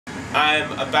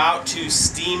I'm about to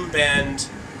steam bend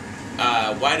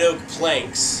white oak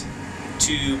planks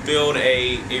to build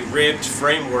a ribbed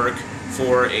framework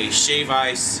for a shave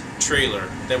ice trailer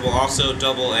that will also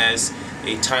double as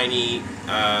a tiny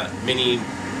mini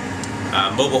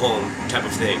mobile home type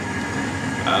of thing.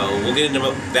 We'll get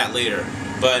into that later,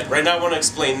 but right now I want to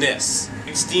explain this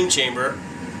steam chamber,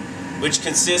 which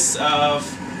consists of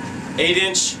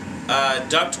 8-inch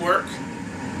ductwork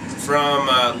from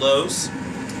Lowe's,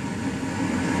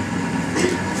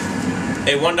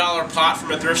 a $1 pot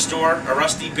from a thrift store, a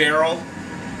rusty barrel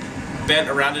bent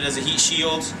around it as a heat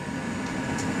shield,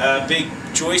 a big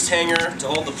joist hanger to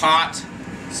hold the pot,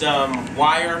 some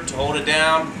wire to hold it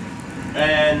down,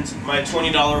 and my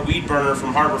 $20 weed burner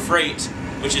from Harbor Freight,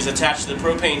 which is attached to the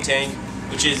propane tank,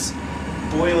 which is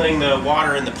boiling the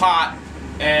water in the pot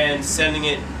and sending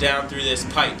it down through this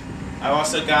pipe. I've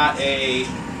also got a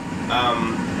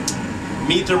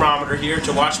meat thermometer here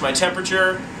to watch my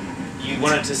temperature. You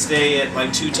want it to stay at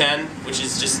like 210, which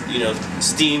is just, you know,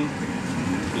 steam.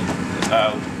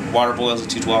 Water boils at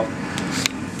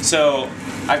 212. So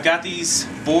I've got these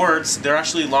boards. They're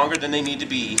actually longer than they need to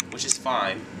be, which is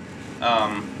fine,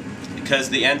 because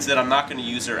the ends that I'm not going to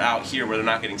use are out here where they're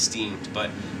not getting steamed. But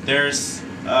there's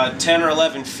 10 or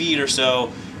 11 feet or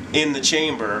so in the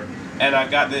chamber, and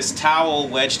I've got this towel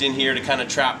wedged in here to kind of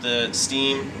trap the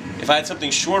steam. If I had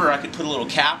something shorter, I could put a little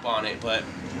cap on it, but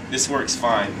this works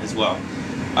fine as well.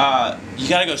 You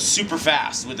gotta go super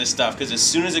fast with this stuff, because as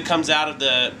soon as it comes out of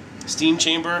the steam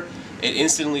chamber, it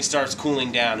instantly starts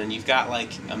cooling down, and you've got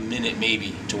like a minute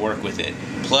maybe to work with it.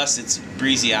 Plus it's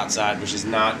breezy outside, which is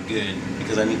not good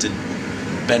because I need to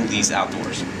bend these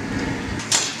outdoors.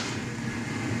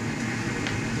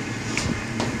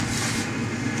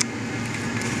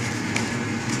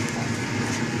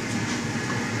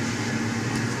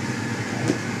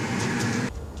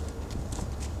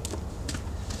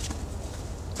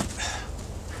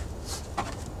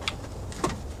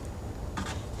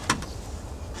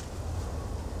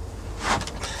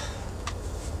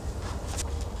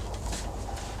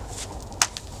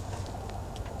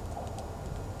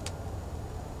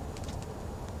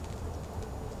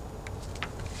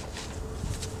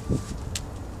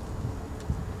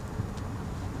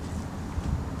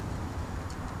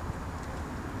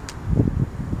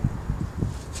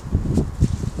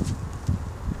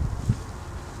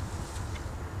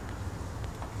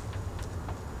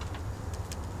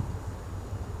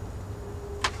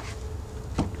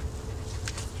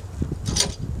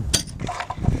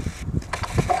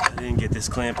 I didn't get this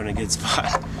clamp in a good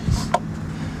spot.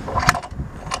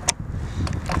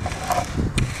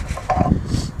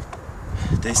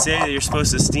 They say that you're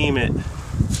supposed to steam it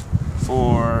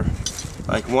for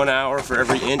like 1 hour for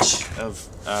every inch of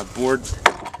board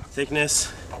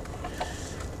thickness,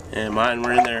 and mine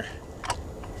were in there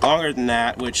longer than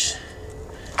that, which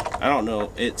I don't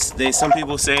know. Some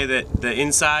people say that the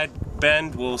inside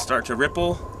bend will start to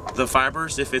ripple the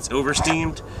fibers if it's over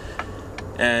steamed,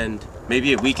 and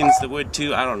maybe it weakens the wood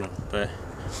too, I don't know, but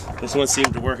this one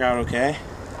seemed to work out okay.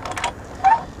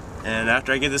 And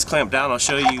after I get this clamped down, I'll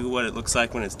show you what it looks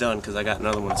like when it's done, because I got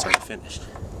another one that's already finished.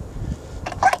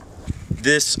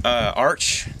 This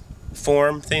arch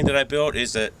form thing that I built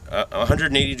is at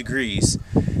 180 degrees,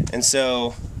 and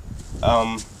so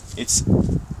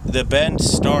the bend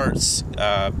starts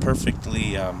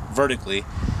perfectly vertically,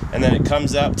 and then it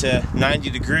comes up to 90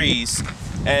 degrees,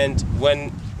 and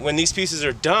when these pieces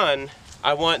are done,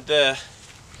 I want the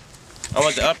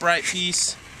upright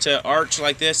piece to arch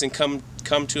like this and come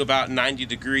to about 90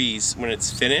 degrees when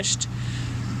it's finished.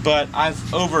 But I've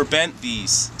overbent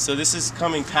these, so this is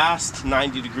coming past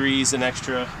 90 degrees, an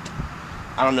extra,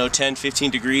 I don't know,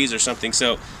 10-15 degrees or something.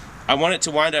 So I want it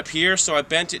to wind up here, so I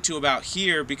bent it to about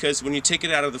here, because when you take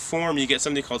it out of the form, you get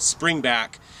something called spring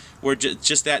back, where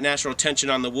just that natural tension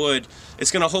on the wood,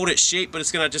 it's going to hold its shape, but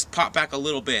it's going to just pop back a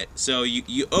little bit. So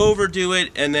you overdo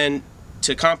it, and then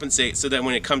to compensate, so that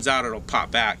when it comes out, it'll pop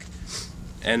back.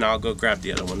 And I'll go grab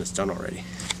the other one that's done already.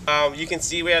 You can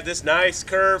see we have this nice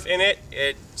curve in it.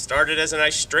 It started as a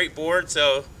nice straight board,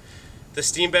 so the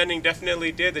steam bending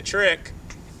definitely did the trick.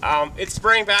 It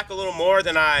sprang back a little more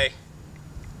than I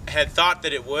had thought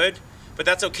that it would, but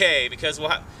that's okay, because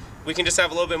we can just have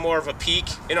a little bit more of a peak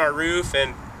in our roof,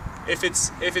 and if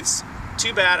it's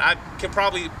too bad, I can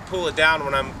probably pull it down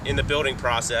when I'm in the building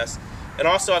process. And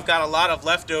also I've got a lot of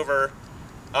leftover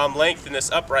length in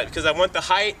this upright, because I want the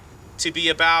height to be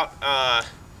about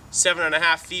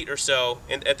 7.5 feet or so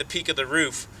at the peak of the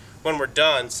roof when we're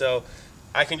done, so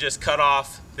I can just cut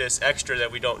off this extra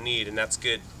that we don't need, and that's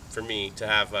good for me to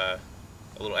have a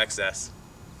little excess.